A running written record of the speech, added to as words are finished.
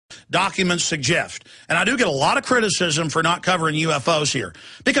documents suggest. And I do get a lot of criticism for not covering UFOs here,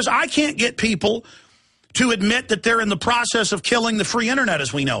 because I can't get people to admit that they're in the process of killing the free internet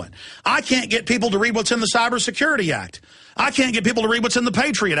as we know it. I can't get people to read what's in the Cybersecurity Act. I can't get people to read what's in the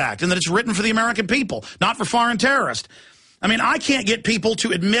Patriot Act and that it's written for the American people, not for foreign terrorists. I mean, I can't get people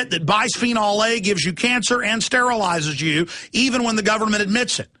to admit that bisphenol A gives you cancer and sterilizes you, even when the government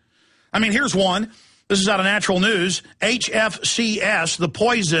admits it. I mean, here's one. This is out of Natural News. HFCS, the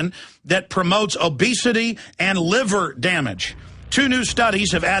poison that promotes obesity and liver damage. 2 new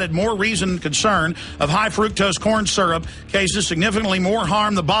studies have added more reason and concern of high fructose corn syrup cases significantly more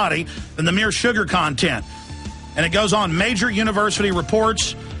harm the body than the mere sugar content. And it goes on, major university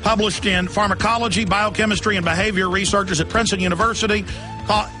reports published in Pharmacology, Biochemistry, and Behavior Researchers at Princeton University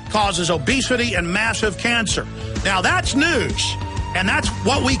causes obesity and massive cancer. Now, that's news, and that's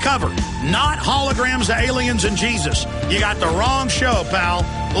what we cover, not holograms of aliens and Jesus. You got the wrong show, pal.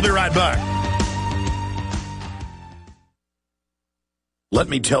 We'll be right back. Let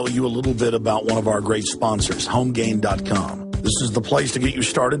me tell you a little bit about one of our great sponsors, HomeGain.com. This is the place to get you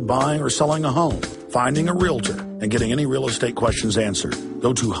started buying or selling a home, finding a realtor, and getting any real estate questions answered.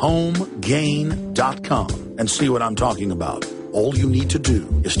 Go to HomeGain.com and see what I'm talking about. All you need to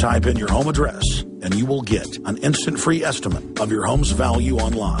do is type in your home address, and you will get an instant free estimate of your home's value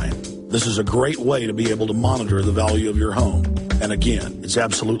online. This is a great way to be able to monitor the value of your home. And again, it's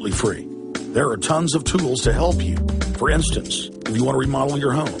absolutely free. There are tons of tools to help you. For instance, if you want to remodel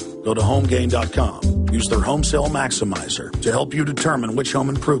your home, go to HomeGain.com. Use their Home Sale Maximizer to help you determine which home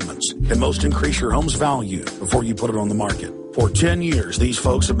improvements can most increase your home's value before you put it on the market. For 10 years, these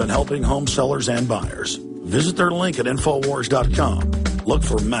folks have been helping home sellers and buyers. Visit their link at Infowars.com. Look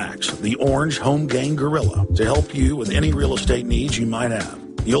for Max, the orange Home Gain Gorilla, to help you with any real estate needs you might have.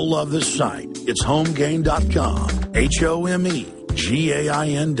 You'll love this site. It's HomeGain.com.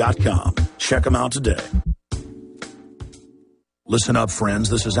 HomeGain.com. Check them out today. Listen up, friends.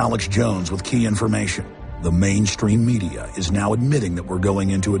 This is Alex Jones with key information. The mainstream media is now admitting that we're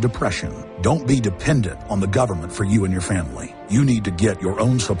going into a depression. Don't be dependent on the government for you and your family. You need to get your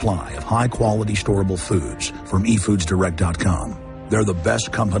own supply of high-quality storable foods from eFoodsDirect.com. They're the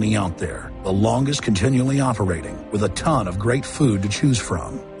best company out there, the longest continually operating, with a ton of great food to choose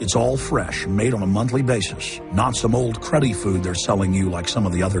from. It's all fresh, made on a monthly basis, not some old cruddy food they're selling you like some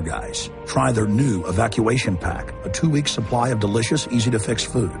of the other guys. Try their new Evacuation Pack, a 2-week supply of delicious, easy-to-fix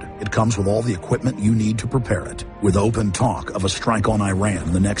food. It comes with all the equipment you need to prepare it. With open talk of a strike on Iran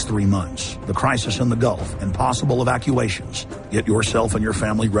in the next 3 months, the crisis in the Gulf, and possible evacuations, get yourself and your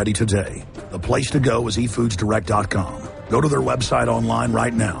family ready today. The place to go is eFoodsDirect.com. Go to their website online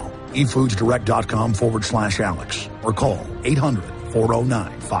right now, eFoodsDirect.com/Alex, or call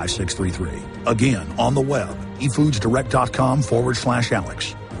 800-409-5633. Again, on the web,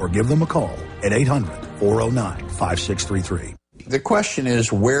 eFoodsDirect.com/Alex, or give them a call at 800-409-5633. The question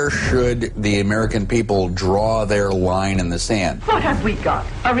is, where should the American people draw their line in the sand? What have we got?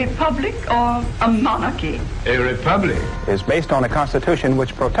 A republic or a monarchy? A republic is based on a constitution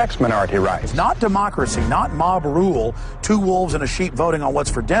which protects minority rights. Not democracy, not mob rule, 2 wolves and a sheep voting on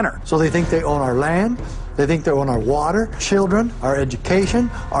what's for dinner. So they think they own our land, they think they own our water, children, our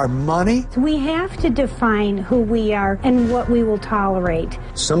education, our money. We have to define who we are and what we will tolerate.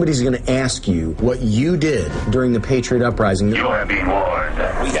 Somebody's going to ask you what you did during the Patriot Uprising. You have been warned.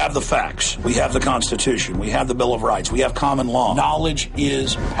 We have the facts. We have the Constitution. We have the Bill of Rights. We have common law. Knowledge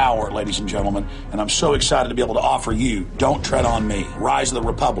is power, ladies and gentlemen, and I'm so excited to be able to offer you Don't Tread on Me, Rise of the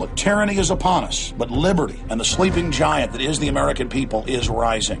Republic. Tyranny is upon us, but liberty and the sleeping giant that is the American people is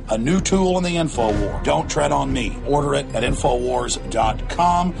rising. A new tool in the info war. Don't Tread on Me. Order it at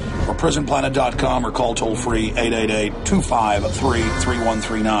Infowars.com or PrisonPlanet.com or call toll-free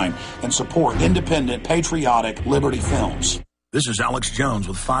 888-253-3139 and support independent, patriotic Liberty films. This is Alex Jones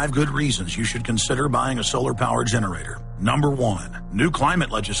with 5 good reasons you should consider buying a solar power generator. Number 1, new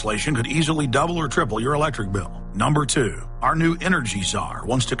climate legislation could easily double or triple your electric bill. Number 2, our new energy czar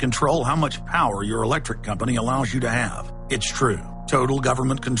wants to control how much power your electric company allows you to have. It's true. Total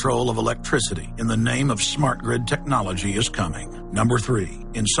government control of electricity in the name of smart grid technology is coming. Number 3,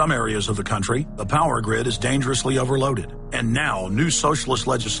 in some areas of the country, the power grid is dangerously overloaded. And now new socialist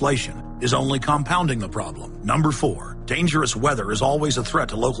legislation is only compounding the problem. Number 4, dangerous weather is always a threat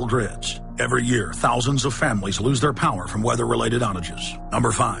to local grids. Every year, thousands of families lose their power from weather-related outages.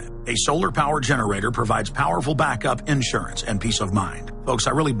 Number 5, a solar power generator provides powerful backup insurance and peace of mind. Folks,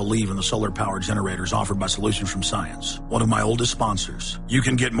 I really believe in the solar power generators offered by Solutions from Science, one of my oldest sponsors. You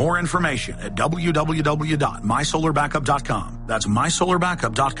can get more information at www.mysolarbackup.com. That's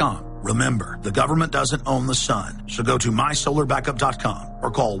mysolarbackup.com. Remember, the government doesn't own the sun, so go to mysolarbackup.com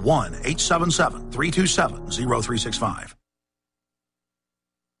or call 1-877-327-0365.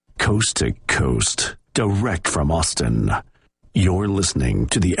 Coast to coast, direct from Austin. You're listening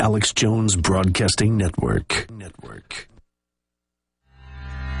to the Alex Jones Broadcasting Network.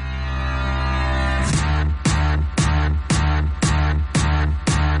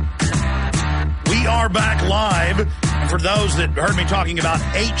 We are back live. And for those that heard me talking about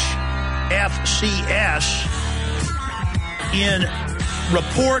HFCS, in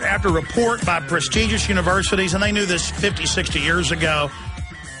report after report by prestigious universities, and they knew this 50, 60 years ago,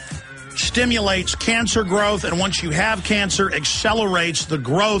 stimulates cancer growth, and once you have cancer, accelerates the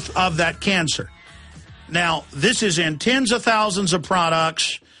growth of that cancer. Now, this is in tens of thousands of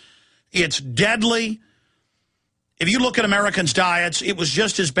products. It's deadly. If you look at Americans' diets, it was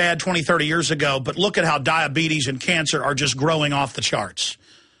just as bad 20, 30 years ago, but look at how diabetes and cancer are just growing off the charts.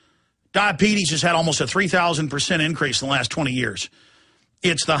 Diabetes has had almost a 3,000% increase in the last 20 years.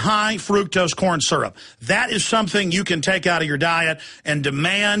 It's the high fructose corn syrup. That is something you can take out of your diet and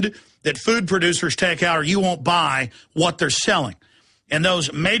demand that food producers take out, or you won't buy what they're selling. And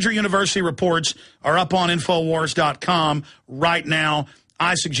those major university reports are up on Infowars.com right now.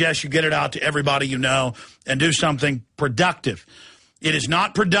 I suggest you get it out to everybody you know and do something productive. It is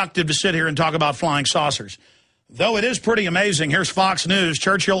not productive to sit here and talk about flying saucers. Though it is pretty amazing. Here's Fox News.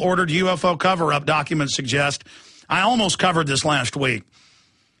 Churchill ordered UFO cover-up, documents suggest. I almost covered this last week.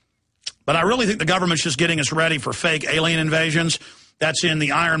 But I really think the government's just getting us ready for fake alien invasions. That's in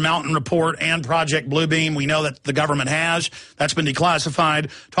the Iron Mountain report and Project Bluebeam. We know that the government has. That's been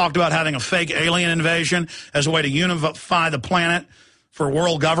declassified. Talked about having a fake alien invasion as a way to unify the planet for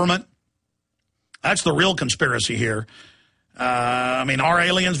world government. That's the real conspiracy here. I mean, are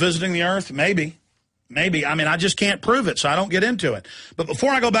aliens visiting the Earth? Maybe. Maybe. I mean, I just can't prove it, so I don't get into it. But before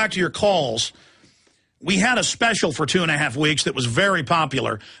I go back to your calls, we had a special for 2.5 weeks that was very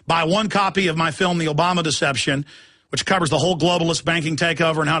popular. Buy one copy of my film, The Obama Deception, which covers the whole globalist banking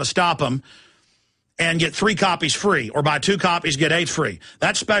takeover and how to stop them, and get 3 copies free. Or buy 2 copies, get 8 free.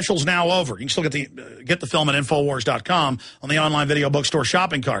 That special's now over. You can still get the film at Infowars.com on the online video bookstore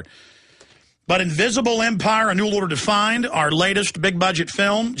shopping cart. But Invisible Empire, A New Order Defined, our latest big-budget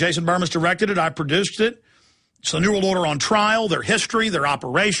film. Jason Bermas directed it. I produced it. It's the New World Order on trial, their history, their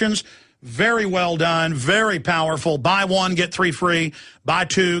operations. Very well done, very powerful. Buy 1, get 3 free. Buy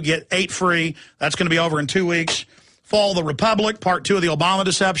 2, get 8 free. That's going to be over in 2 weeks. Fall of the Republic, Part 2 of the Obama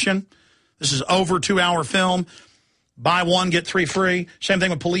Deception. This is over 2-hour film. Buy 1, get 3 free. Same thing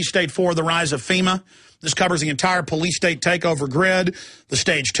with Police State 4, The Rise of FEMA. This covers the entire police state takeover grid, the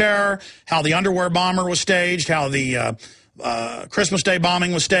staged terror, how the underwear bomber was staged, how the Christmas Day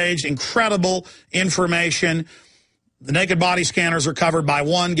bombing was staged. Incredible information. The naked body scanners are covered. Buy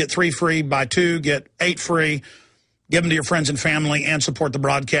 1, get 3 free. Buy 2, get 8 free. Give them to your friends and family and support the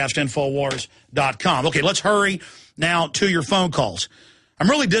broadcast, Infowars.com. Okay, let's hurry now to your phone calls. I'm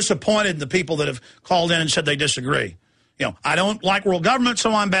really disappointed in the people that have called in and said they disagree. You know, I don't like world government,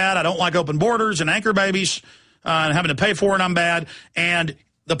 so I'm bad. I don't like open borders and anchor babies and having to pay for it, I'm bad. And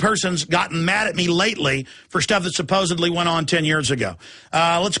the person's gotten mad at me lately for stuff that supposedly went on 10 years ago.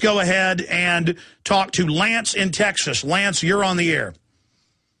 Let's go ahead and talk to Lance in Texas. Lance, you're on the air.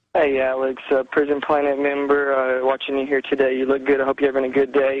 Hey, Alex, Prison Planet member, watching you here today. You look good. I hope you're having a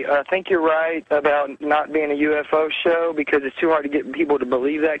good day. I think you're right about not being a UFO show because it's too hard to get people to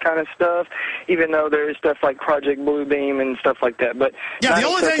believe that kind of stuff, even though there is stuff like Project Bluebeam and stuff like that. But yeah, the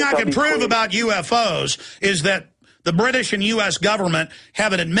only thing I can prove about UFOs is that the British and U.S. government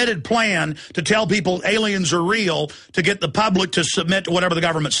have an admitted plan to tell people aliens are real to get the public to submit to whatever the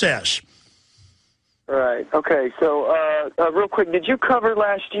government says. Right. Okay. So, real quick, did you cover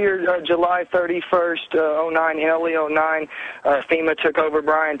last year, July 31st, 09, in LE 09, FEMA took over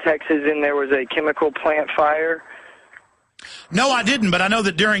Bryan, Texas, and there was a chemical plant fire? No, I didn't, but I know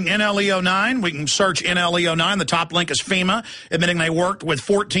that during NLE 09, we can search NLE 09. The top link is FEMA, admitting they worked with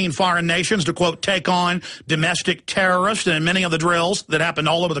 14 foreign nations to, quote, take on domestic terrorists. And in many of the drills that happened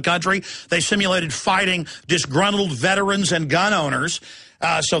all over the country, they simulated fighting disgruntled veterans and gun owners.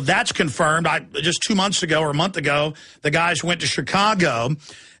 So that's confirmed. Just 2 months ago or a month ago, the guys went to Chicago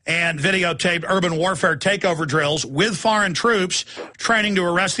and videotaped urban warfare takeover drills with foreign troops training to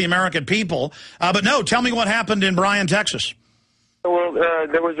arrest the American people. But no, tell me what happened in Bryan, Texas. Well,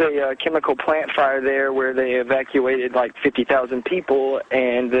 there was a chemical plant fire there where they evacuated like 50,000 people,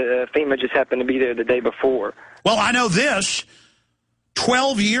 and FEMA just happened to be there the day before. Well, I know this.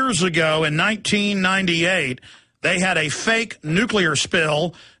 12 years ago in 1998, they had a fake nuclear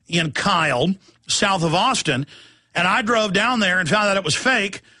spill in Kyle, south of Austin, and I drove down there and found out it was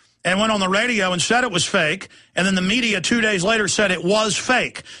fake, and went on the radio and said it was fake, and then the media 2 days later said it was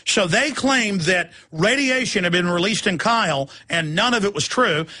fake. So they claimed that radiation had been released in Kyle, and none of it was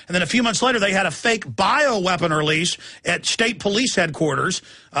true. And then a few months later, they had a fake bioweapon release at state police headquarters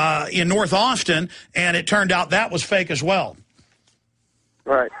in North Austin, and it turned out that was fake as well.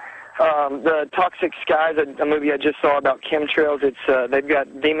 Right. The Toxic Skies, a movie I just saw about chemtrails, they've got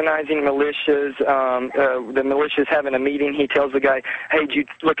demonizing militias. The militia's having a meeting. He tells the guy, hey, did you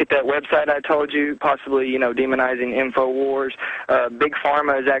look at that website I told you? Possibly, demonizing InfoWars. Big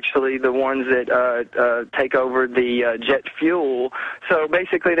Pharma is actually the ones that take over the jet fuel. So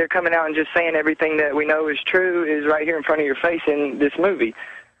basically they're coming out and just saying everything that we know is true is right here in front of your face in this movie.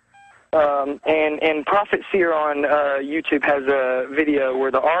 And Prophet Seer on YouTube has a video where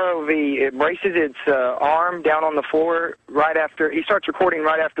the ROV, it braces its arm down on the floor right after, he starts recording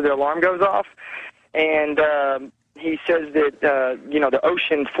right after the alarm goes off, and he says that, the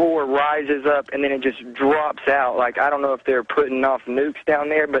ocean floor rises up and then it just drops out. Like, I don't know if they're putting off nukes down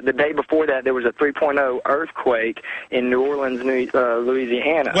there, but the day before that there was a 3.0 earthquake in New Orleans,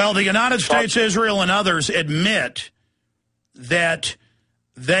 Louisiana. Well, the United States, Israel, and others admit that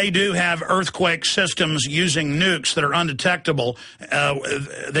they do have earthquake systems using nukes that are undetectable.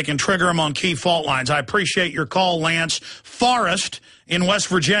 They can trigger them on key fault lines. I appreciate your call, Lance. Forrest in West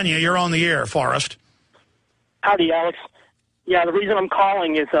Virginia, you're on the air, Forrest. Howdy, Alex. Yeah, the reason I'm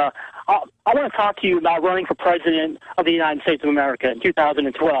calling is I want to talk to you about running for president of the United States of America in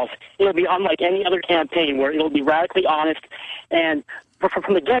 2012. It'll be unlike any other campaign where it'll be radically honest, and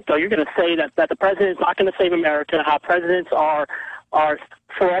from the get-go, you're going to say that the president is not going to save America, how presidents are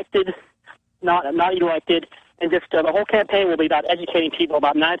selected, not elected, and just the whole campaign will be about educating people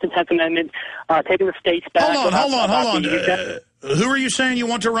about 9th and 10th Amendment, taking the states back. Hold on. Who are you saying you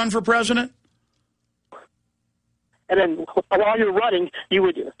want to run for president? And then while you're running, you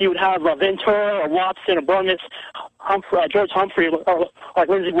would have Ventura or Watson or Bernis, George Humphrey, or like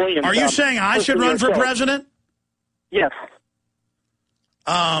Lindsey Williams. Are you saying I should run for president? Yes.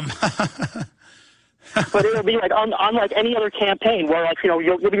 But it'll be like unlike any other campaign where, like,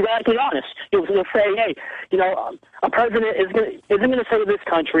 you'll be radically honest. You'll say, hey, a president isn't going to save this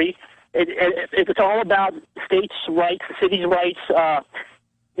country. It's all about states' rights, cities' rights.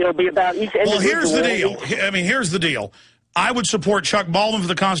 It'll be about each individual. Well, here's the deal. Here's the deal. I would support Chuck Baldwin for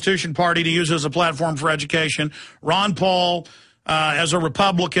the Constitution Party to use as a platform for education. Ron Paul, as a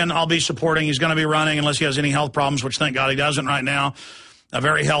Republican, I'll be supporting. He's going to be running unless he has any health problems, which thank God he doesn't right now.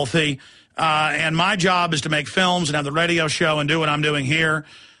 Very healthy. And my job is to make films and have the radio show and do what I'm doing here.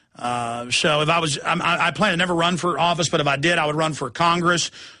 So if I plan to never run for office, but if I did, I would run for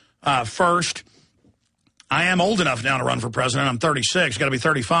Congress first. I am old enough now to run for president. I'm 36, got to be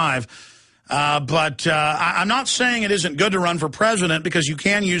 35. But I'm not saying it isn't good to run for president because you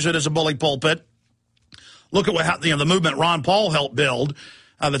can use it as a bully pulpit. Look at the movement Ron Paul helped build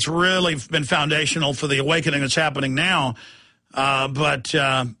that's really been foundational for the awakening that's happening now.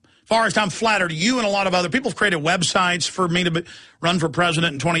 Forrest, I'm flattered. You and a lot of other people have created websites for me to run for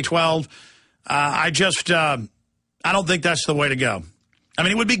president in 2012. I don't think that's the way to go. I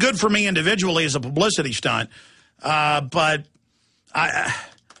mean, it would be good for me individually as a publicity stunt, but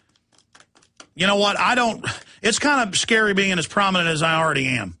you know what? It's kind of scary being as prominent as I already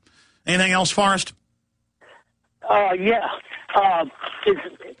am. Anything else, Forrest? Yeah.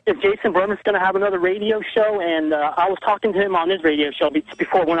 Is Jason Berman's going to have another radio show? And I was talking to him on his radio show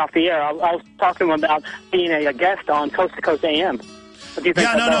before it went off the air. I was talking to him about being a guest on Coast to Coast AM.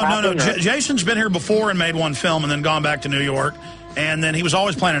 No. Jason's been here before and made one film and then gone back to New York. And then he was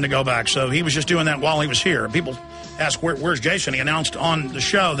always planning to go back. So he was just doing that while he was here. People ask, where's Jason? He announced on the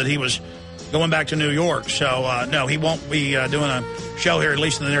show that he was going back to New York. So, no, he won't be doing a show here, at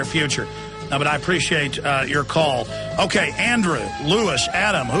least in the near future. No, but I appreciate your call. Okay, Andrew, Lewis,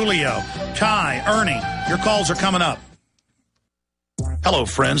 Adam, Julio, Ty, Ernie, your calls are coming up. Hello,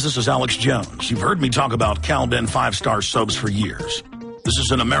 friends. This is Alex Jones. You've heard me talk about Cal-Ben 5-star soaps for years. This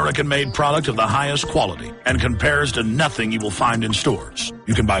is an American-made product of the highest quality and compares to nothing you will find in stores.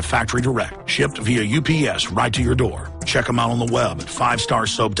 You can buy factory direct, shipped via UPS right to your door. Check them out on the web at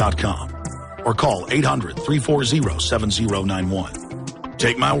 5starsoap.com or call 800-340-7091.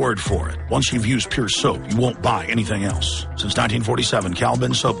 Take my word for it. Once you've used Pure Soap, you won't buy anything else. Since 1947,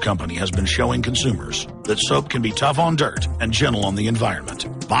 Cal-Ben Soap Company has been showing consumers that soap can be tough on dirt and gentle on the environment.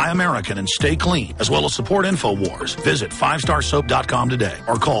 Buy American and stay clean, as well as support InfoWars. Visit 5starsoap.com today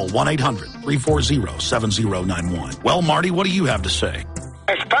or call 1-800-340-7091. Well, Marty, what do you have to say?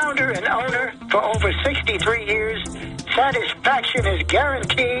 As founder and owner for over 63 years, satisfaction is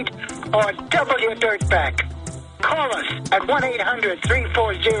guaranteed or double your dirt back. Call us at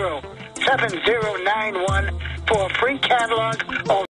 1-800-340-7091 for a free catalog or